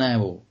गवाह बना है।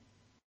 वो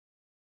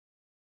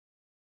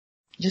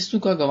यस्सु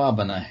का गवाह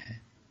बना है।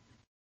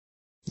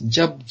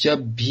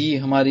 जब भी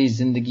हमारी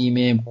जिंदगी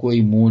में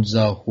कोई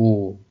मुआवजा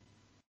हो,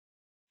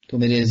 तो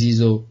मेरे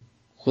अजीजों,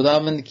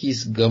 खुदावंद की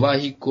इस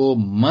गवाही को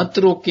मत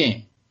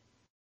रोकें।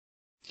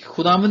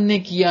 खुदावंद ने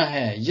किया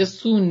है,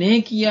 यस्सु ने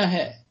किया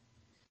है।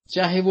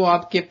 चाहे वो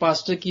आपके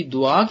पास्टर की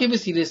दुआ के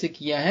वसीले से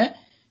किया है,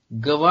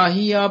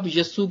 गवाही आप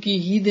यस्सु की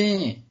ही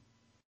दें,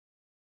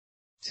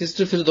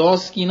 सिस्टर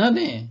फिरदौस की ना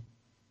दें,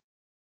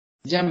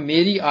 या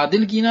मेरी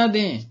आदिल की ना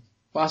दें,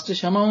 पास्टर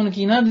शमाउन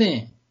की ना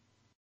दें,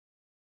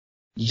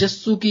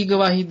 यस्सु की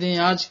गवाही दें।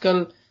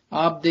 आजकल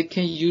आप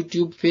देखें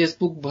यूट्यूब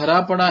फेसबुक भरा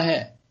पड़ा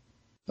है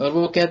और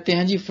वो कहते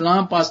हैं जी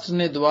फलां पास्टर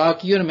ने दुआ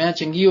की और मैं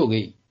चंगी हो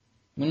गई,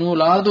 मैनू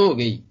औलाद हो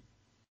गई,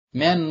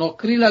 मैं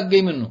नौकरी लग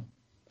गई, मैनू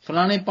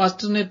फलाने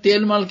पास्टर ने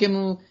तेल मल के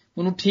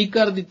मैनू ठीक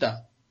कर दिता।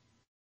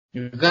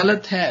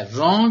 गलत है,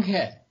 रॉन्ग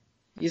है।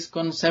 इस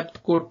कॉन्सेप्ट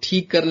को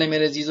ठीक कर ले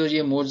मेरे अजीजों।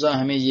 ये मौजज़ा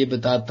हमें ये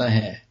बताता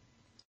है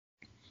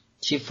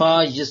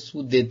शिफा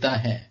यीशु देता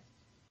है,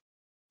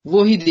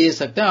 वो ही दे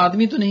सकता है,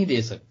 आदमी तो नहीं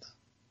दे सकता।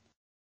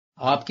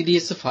 आपके लिए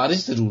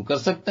सिफारिश जरूर कर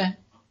सकता है,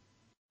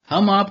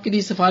 हम आपके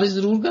लिए सिफारिश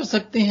जरूर कर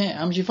सकते हैं,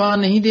 हम शिफा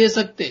नहीं दे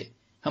सकते,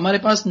 हमारे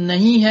पास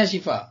नहीं है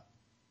शिफा।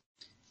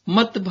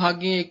 मत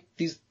भागे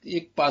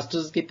एक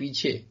पास्टर्स के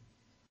पीछे,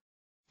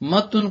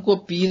 मत उनको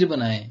पीर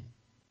बनाएं।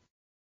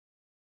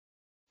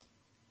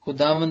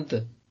 खुदावंत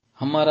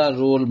हमारा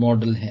रोल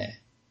मॉडल है,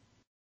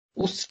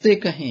 उससे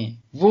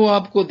कहें, वो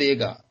आपको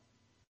देगा।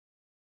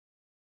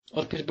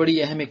 और फिर बड़ी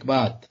अहम एक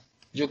बात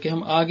जो कि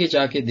हम आगे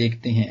जाके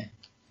देखते हैं,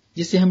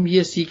 जिसे हम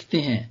ये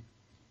सीखते हैं,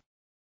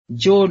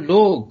 जो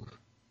लोग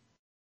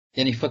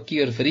यानी फक्की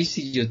और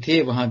फरीसी जो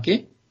थे वहां के,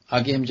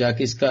 आगे हम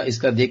जाके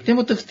इसका देखते हैं,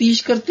 वो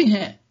तफ्तीश करते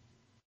हैं।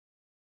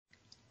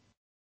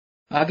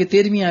 आगे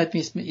 13वीं आयत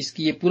में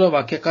इसकी ये पूरा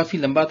वाक्य काफी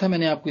लंबा था,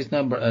 मैंने आपको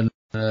इतना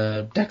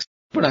टेक्स्ट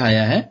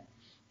पढ़ाया है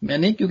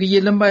मैंने, क्योंकि ये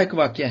लंबा एक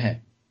वाक्य है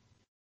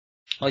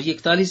और ये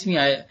 41वीं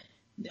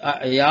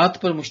आयत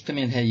पर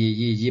मुश्तमिल है।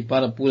 ये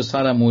पूरा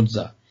सारा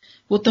मौजज़ा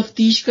वो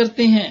तफ्तीश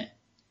करते हैं।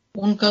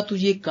 उनका तो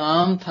ये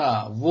काम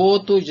था, वो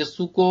तो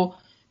यीशु को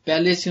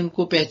पहले से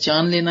उनको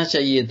पहचान लेना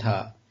चाहिए था।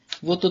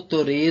 वो तो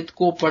तौरेत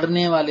को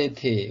पढ़ने वाले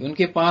थे,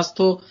 उनके पास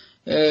तो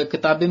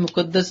किताब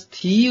मुकद्दस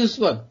थी उस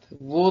वक्त,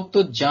 वो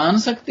तो जान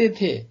सकते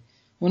थे,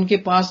 उनके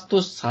पास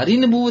तो सारी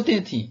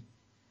नबूवतें थीं,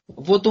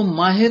 वो तो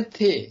माहिर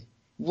थे,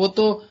 वो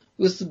तो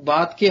उस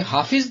बात के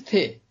हाफिज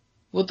थे,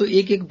 वो तो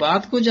एक एक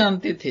बात को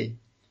जानते थे,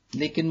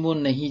 लेकिन वो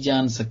नहीं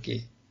जान सके।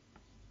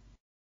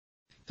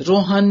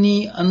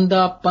 रूहानी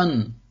अंधापन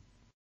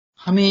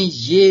हमें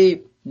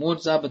ये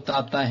मौजज़ा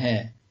बताता है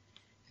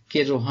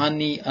कि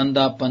रूहानी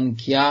अंधापन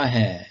क्या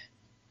है।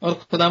 और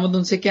खुदावंद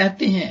उनसे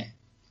कहते हैं,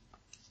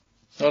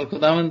 और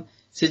खुदावंद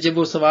से जब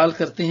वो सवाल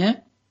करते हैं,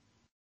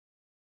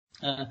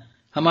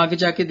 हम आगे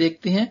जाके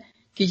देखते हैं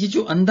कि ये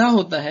जो अंधा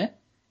होता है,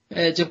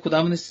 जब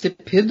खुदावंद इससे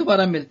फिर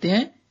दोबारा मिलते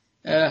हैं,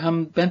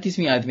 हम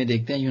 35वीं आयत में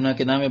देखते हैं, यूना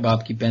के नाम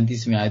बाप की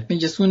 35वीं आयत में,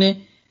 यीशु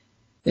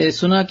ने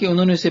सुना कि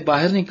उन्होंने उसे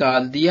बाहर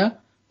निकाल दिया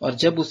और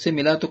जब उससे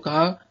मिला तो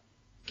कहा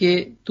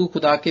कि तू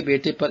खुदा के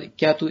बेटे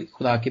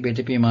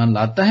पे ईमान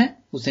लाता है?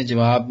 उसने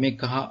जवाब में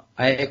कहा,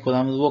 आए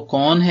खुदावंद वो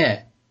कौन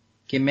है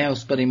कि मैं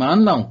उस पर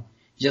ईमान लाऊं?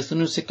 यीशु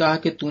ने उससे कहा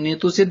कि तूने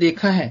तो उसे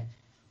देखा है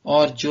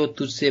और जो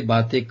तुझसे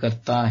बातें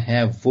करता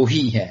है वो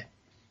ही है।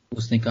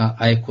 उसने कहा,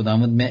 आए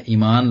खुदावंद मैं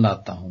ईमान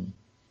लाता हूं,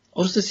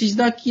 और उसे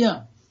सिजदा किया।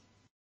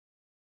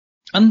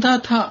 अंधा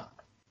था,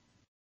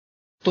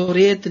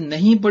 तौरेत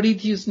नहीं पढ़ी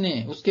थी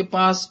उसके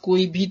पास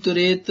कोई भी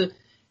तौरेत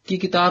की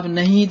किताब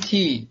नहीं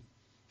थी,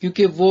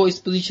 क्योंकि वो इस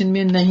पोजीशन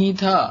में नहीं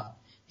था।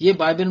 ये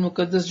बाइबल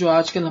मुकद्दस जो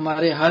आजकल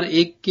हमारे हर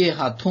एक के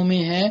हाथों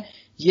में है,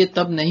 ये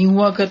तब नहीं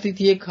हुआ करती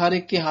थी हर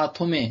एक के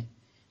हाथों में।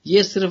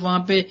 ये सिर्फ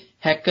वहां पे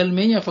हैकल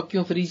में या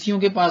फक्कियों फरीसियों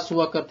के पास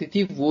हुआ करती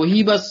थी, वो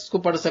ही बस उसको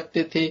पढ़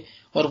सकते थे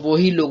और वो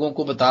ही लोगों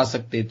को बता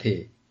सकते थे।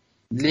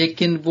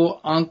 लेकिन वो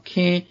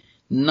आंखें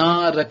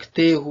ना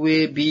रखते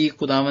हुए भी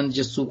खुदावंद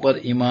यीशु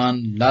पर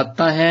ईमान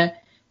लाता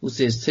है,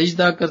 उसे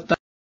सजदा करता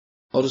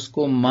है और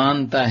उसको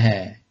मानता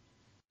है।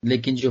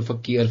 लेकिन जो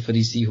फक्की और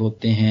फरीसी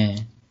होते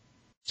हैं,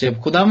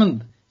 जब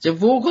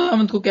वो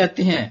खुदावंद को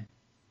कहते हैं,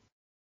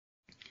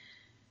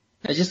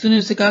 यीशु ने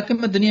उससे कहा कि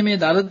मैं दुनिया में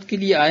अदालत के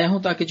लिए आया हूं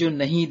ताकि जो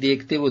नहीं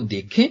देखते वो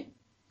देखें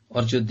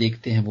और जो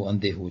देखते हैं वो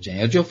अंधे हो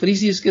जाएं। और जो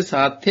फरीसी उसके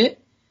साथ थे,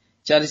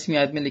 40वीं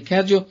आयत में लिखा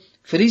है, जो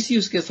फरीसी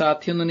उसके साथ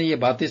थे उन्होंने ये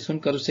बातें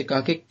सुनकर उससे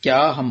कहा कि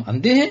क्या हम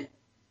अंधे हैं?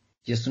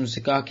 यीशु ने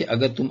उससे कहा कि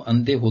अगर तुम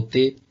अंधे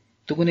होते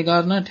तो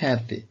गुनहगार ना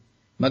ठहरते,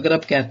 मगर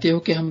अब कहते हो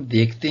कि हम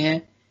देखते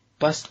हैं,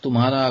 बस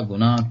तुम्हारा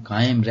गुनाह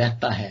कायम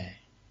रहता है।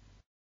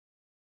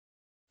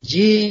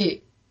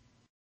 ये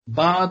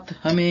बात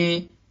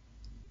हमें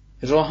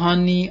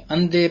रूहानी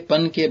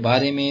अंधेपन के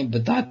बारे में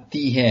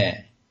बताती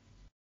है।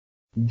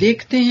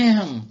 देखते हैं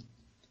हम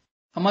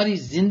हमारी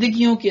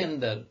जिंदगियों के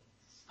अंदर,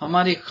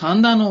 हमारे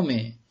खानदानों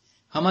में,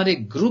 हमारे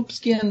ग्रुप्स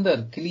के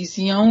अंदर,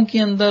 कलीसियाओं के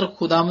अंदर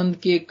खुदावंद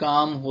के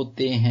काम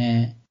होते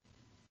हैं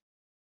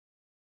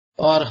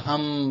और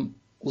हम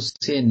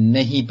उससे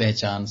नहीं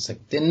पहचान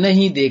सकते,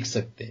 नहीं देख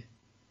सकते।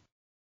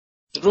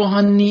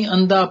 रूहानी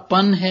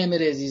अंधापन है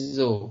मेरे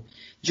अजीजों,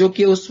 जो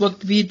कि उस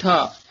वक्त भी था।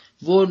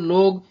 वो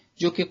लोग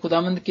जो कि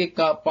खुदावंद के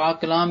पाक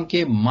कलाम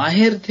के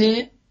माहिर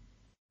थे,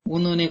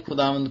 उन्होंने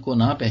खुदावंद को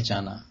ना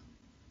पहचाना,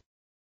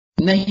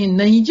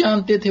 नहीं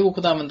जानते थे वो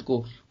खुदावंद को।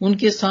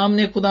 उनके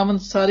सामने खुदावंद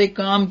सारे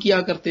काम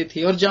किया करते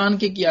थे और जान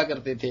के किया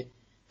करते थे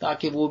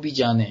ताकि वो भी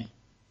जाने,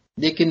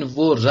 लेकिन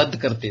वो रद्द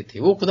करते थे,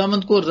 वो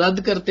खुदावंद को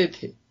रद्द करते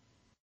थे।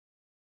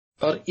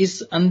 और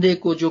इस अंधे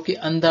को जो कि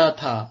अंधा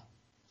था,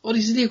 और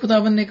इसलिए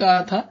खुदावंद ने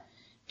कहा था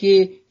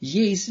कि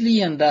ये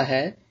इसलिए अंधा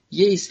है,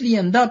 ये इसलिए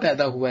अंधा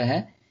पैदा हुआ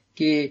है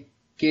कि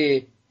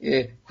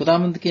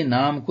खुदावंद के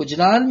नाम को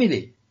जलाल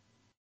मिले,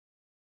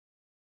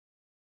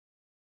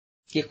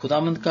 कि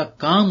खुदावंद का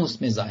काम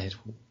उसमें जाहिर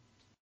हो।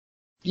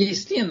 ये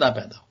इसलिए अंधा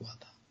पैदा हुआ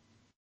था।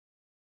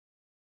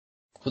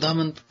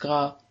 खुदावंद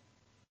का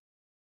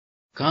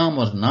काम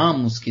और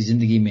नाम उसकी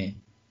जिंदगी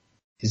में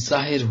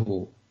जाहिर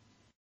हो,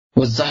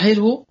 वो जाहिर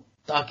हो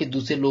ताकि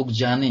दूसरे लोग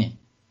जाने।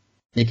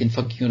 लेकिन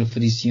फकीरों और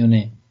फरीसियों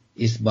ने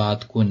इस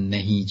बात को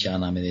नहीं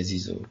जाना। मेरे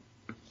अजीजों,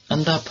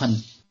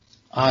 अंधापन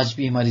आज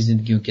भी हमारी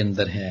जिंदगियों के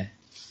अंदर है,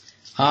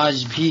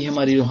 आज भी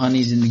हमारी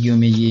रूहानी जिंदगियों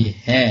में ये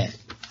है।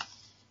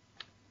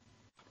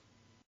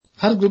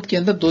 हर ग्रुप के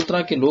अंदर दो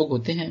तरह के लोग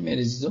होते हैं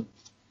मेरे अजीजों,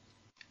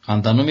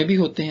 खानदानों में भी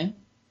होते हैं,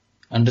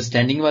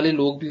 अंडरस्टैंडिंग वाले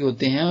लोग भी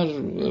होते हैं,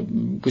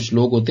 और कुछ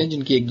लोग होते हैं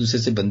जिनकी एक दूसरे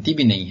से बनती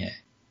भी नहीं है।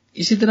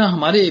 इसी तरह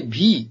हमारे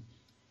भी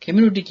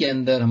कम्युनिटी के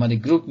अंदर, हमारे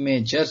ग्रुप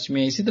में, चर्च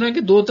में, इसी तरह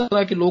के दो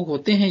तरह के लोग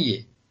होते हैं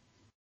ये।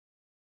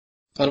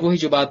 और वही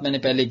जो बात मैंने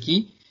पहले की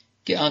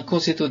कि आंखों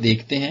से तो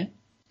देखते हैं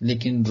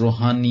लेकिन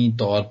रूहानी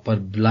तौर पर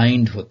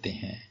ब्लाइंड होते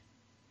हैं।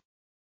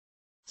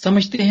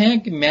 समझते हैं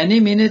कि मैंने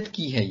मेहनत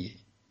की है,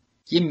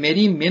 ये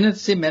मेरी मेहनत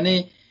से मैंने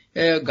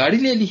गाड़ी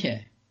ले ली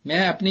है,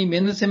 मैं अपनी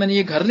मेहनत से मैंने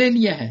ये घर ले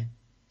लिया है,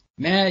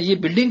 मैं ये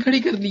बिल्डिंग खड़ी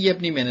कर ली है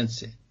अपनी मेहनत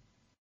से।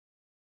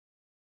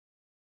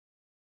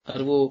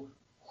 और वो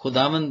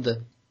खुदावंद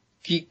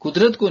की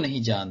कुदरत को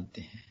नहीं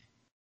जानते हैं।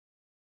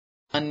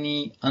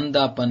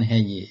 अंधापन है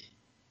ये।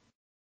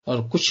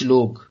 और कुछ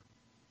लोग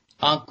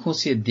आंखों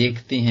से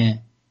देखते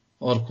हैं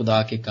और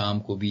खुदा के काम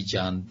को भी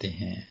जानते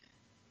हैं,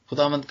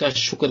 खुदावंद का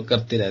शुक्र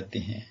करते रहते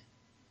हैं,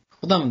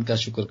 खुदावंद का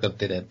शुक्र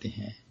करते रहते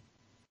हैं।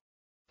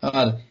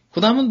 और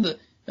खुदावंद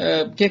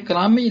के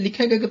कलाम में ये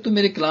लिखा गया कि तुम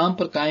मेरे कलाम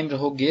पर कायम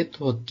रहोगे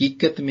तो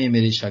हकीकत में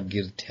मेरे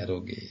शागिर्द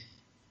ठहरोगे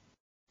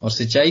और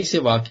सच्चाई से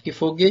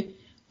वाकिफ होगे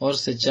और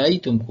सच्चाई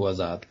तुमको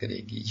आजाद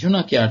करेगी।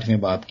 यूहन्ना के 8वें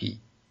बाब की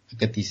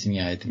 31वीं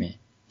आयत में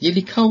ये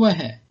लिखा हुआ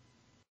है।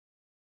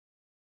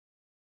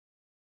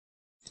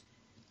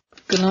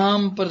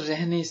 कलाम पर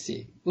रहने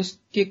से,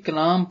 उसके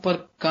कलाम पर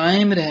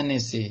कायम रहने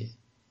से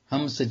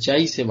हम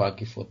सच्चाई से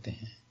वाकिफ होते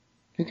हैं,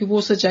 क्योंकि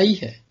वो सच्चाई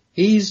है।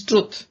 ही इज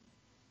ट्रुथ,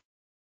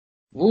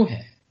 वो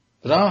है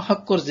राह,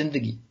 हक और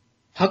जिंदगी।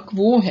 हक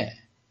वो है।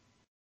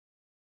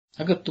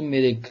 अगर तुम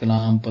मेरे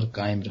कलाम पर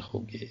कायम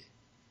रहोगे,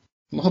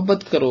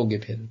 मोहब्बत करोगे,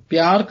 फिर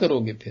प्यार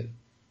करोगे, फिर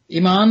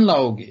ईमान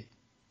लाओगे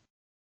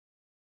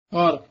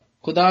और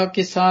खुदा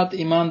के साथ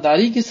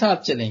ईमानदारी के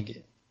साथ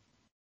चलेंगे,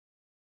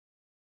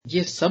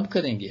 ये सब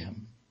करेंगे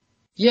हम।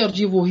 ये और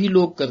ये वही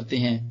लोग करते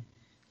हैं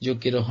जो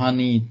कि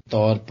रूहानी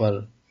तौर पर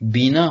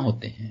बीना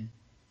होते हैं,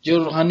 जो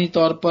रूहानी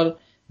तौर पर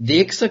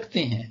देख सकते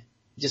हैं,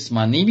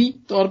 जिस्मानी भी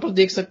तौर पर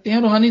देख सकते हैं,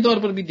 रूहानी तौर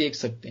पर भी देख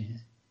सकते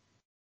हैं।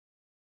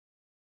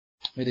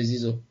 मेरे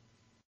अजीजों,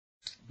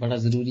 बड़ा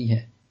जरूरी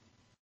है।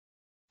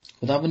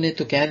 खुदावंद ने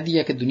तो कह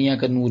दिया कि दुनिया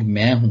का नूर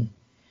मैं हूं,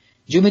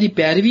 जो मेरी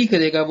पैरवी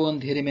करेगा वो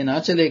अंधेरे में ना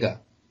चलेगा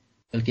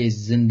बल्कि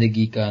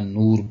जिंदगी का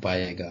नूर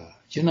पाएगा।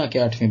 यूहन्ना के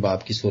 8वें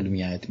बाब की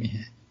 16वीं आयत में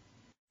है।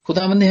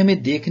 खुदावंद ने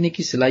हमें देखने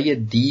की सलाहियत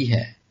दी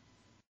है।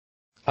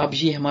 अब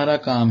ये हमारा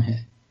काम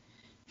है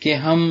कि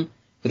हम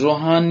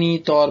रूहानी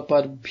तौर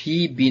पर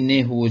भी बीने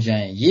हो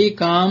जाएं। ये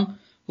काम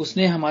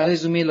उसने हमारे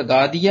ज़िम्मे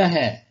लगा दिया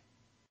है।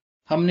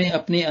 हमने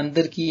अपने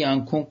अंदर की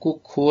आंखों को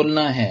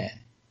खोलना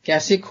है।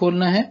 कैसे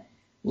खोलना है?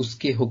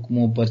 उसके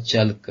हुक्मों पर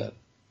चलकर,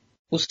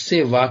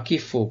 उससे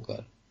वाकिफ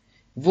होकर।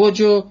 वो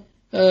जो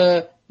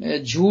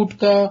झूठ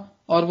का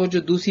और वो जो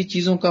दूसरी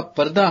चीजों का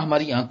पर्दा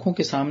हमारी आंखों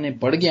के सामने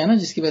पड़ गया ना,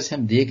 जिसकी वजह से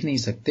हम देख नहीं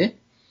सकते,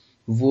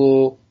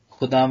 वो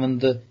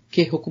खुदावंद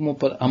के हुक्मों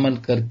पर अमल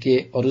करके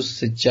और उस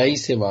सच्चाई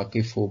से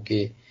वाकिफ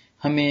होके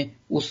हमें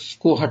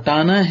उसको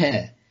हटाना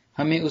है,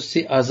 हमें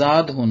उससे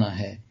आजाद होना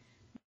है।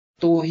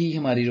 तो ही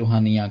हमारी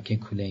रूहानी आंखें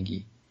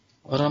खुलेंगी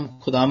और हम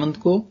खुदावंद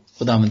को,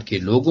 खुदावंद के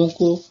लोगों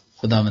को,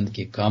 खुदावंद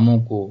के कामों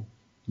को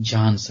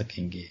जान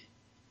सकेंगे।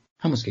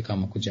 हम उसके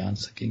कामों को जान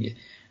सकेंगे।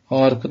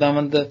 और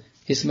खुदावंद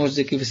इस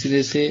मौजूद के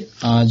वसीले से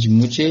आज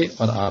मुझे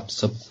और आप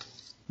सबको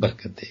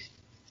बरकत दे।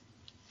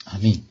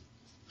 आमीन,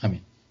 आमीन।